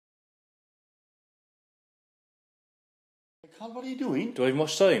Carl, what are you doing? Do I have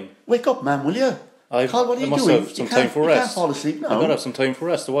much time? Wake up, man, will you? Carl, what are I you must doing? have some time for rest. You can't fall asleep now. I've got to have some time for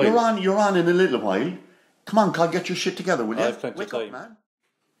rest a while. You're on in a little while. Come on, Carl, get your shit together, will you? I've plenty Wake of up, time. man.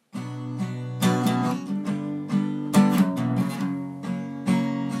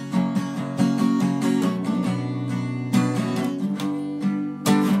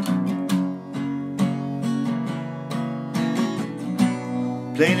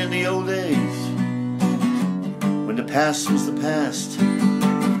 Playing in the old days, when the past was the past,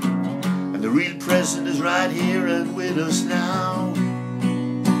 and the real present is right here and with us now.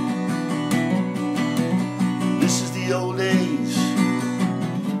 This is the old days,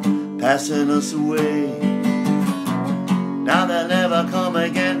 passing us away. Now they'll never come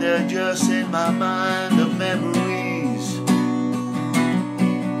again, they're just in my mind of memories.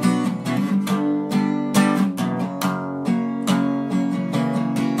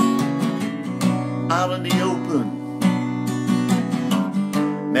 Out in the open,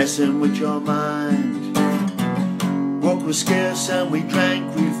 messing with your mind. Work was scarce and we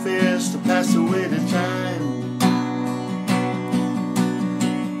drank real fierce to pass away the time.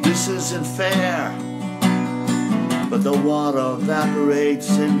 This isn't fair, but the water evaporates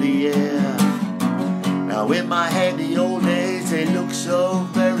in the air. Now in my head the old days, they look so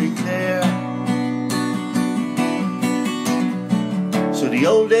very clear. So the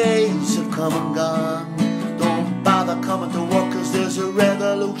old days have come and gone. Don't bother coming to work, cause there's a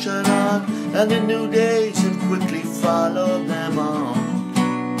revolution on, and the new days have quickly followed them on.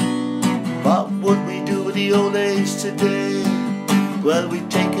 What would we do with the old days today? Well, we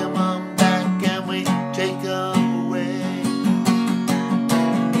take them on back and we take them away.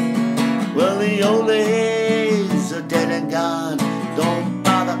 Well, the old days are dead and gone. Don't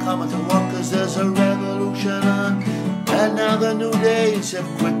bother coming to work, cause there's a revolution on, and now the new days have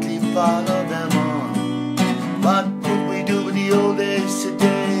quickly followed them on. What would we do with the old days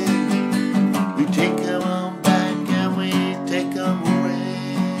today? We take them on back and we take them away.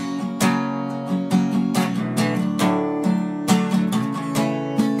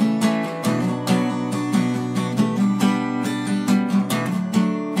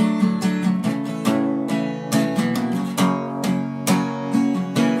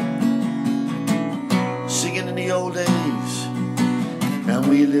 Singing in the old days, and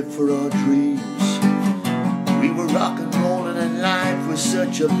we lived for our dreams. We were rock and rolling and life was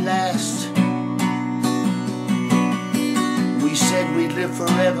such a blast. We said we'd live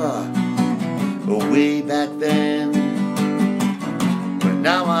forever, way back then. But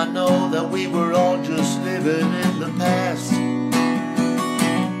now I know that we were all just living in the past.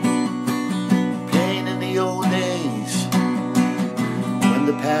 Playing in the old days, when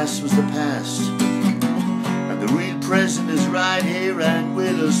the past was the past, and the real present is right here and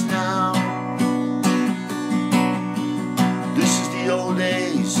with us now. This is the old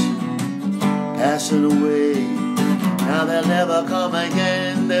days, passing away. Now they'll never come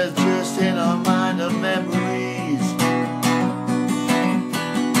again, they're just in our mind of memories.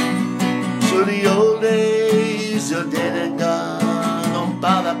 So the old days are dead and gone. Don't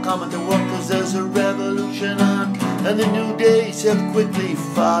bother coming to work, cause there's a revolution on, and the new days have quickly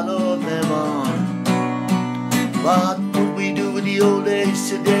followed them on. What would we do with the old days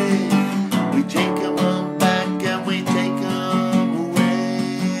today? We take them on back and we take them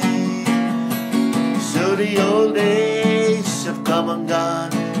away. So the old days have come and gone.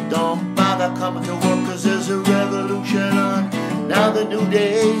 Don't bother coming to work, cause there's a revolution on. Now the new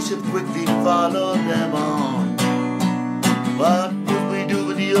days have quickly followed them on. What would we do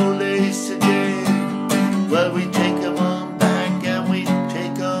with the old days today? Well, we take them on back and we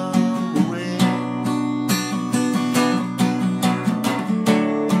take them away.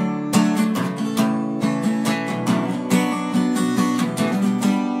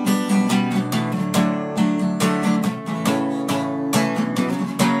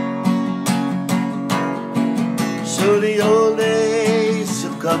 So the old days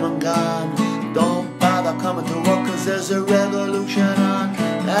have come and gone. Don't bother coming to work, cause there's a revolution on,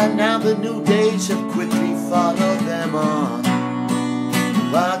 and now the new days have quickly followed them on.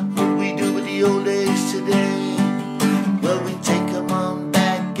 What would we do with the old days today? Well, we take them on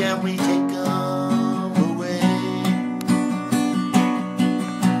back and we take them away.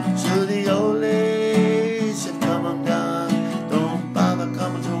 So the old days have come and gone. Don't bother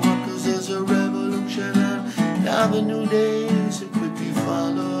coming to work, cause there's a revolution on, now the new days have quickly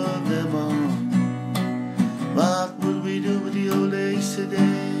followed them on. What would we do with the old days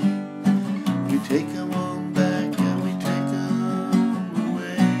today? We take them on back and we take them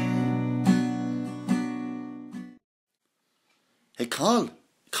away. Hey, Carl,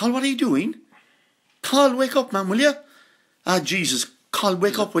 what are you doing? Carl, wake up, man, will you? Ah, Jesus. Col,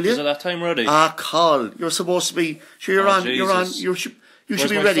 wake up, will you? Is it that time already? Ah, Col, you're supposed to be... Sure, you're on, you should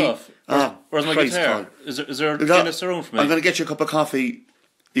be ready. Where's my Christ, guitar? Col. Is there a Guinness around for me? I'm going to get you a cup of coffee.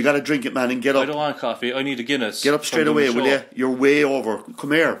 You got to drink it, man, and get up. I don't want coffee. I need a Guinness. Get up straight away, will you? You're way over.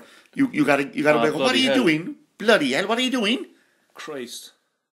 Come here. You got to wake up. What are you doing? Bloody hell, what are you doing? Christ.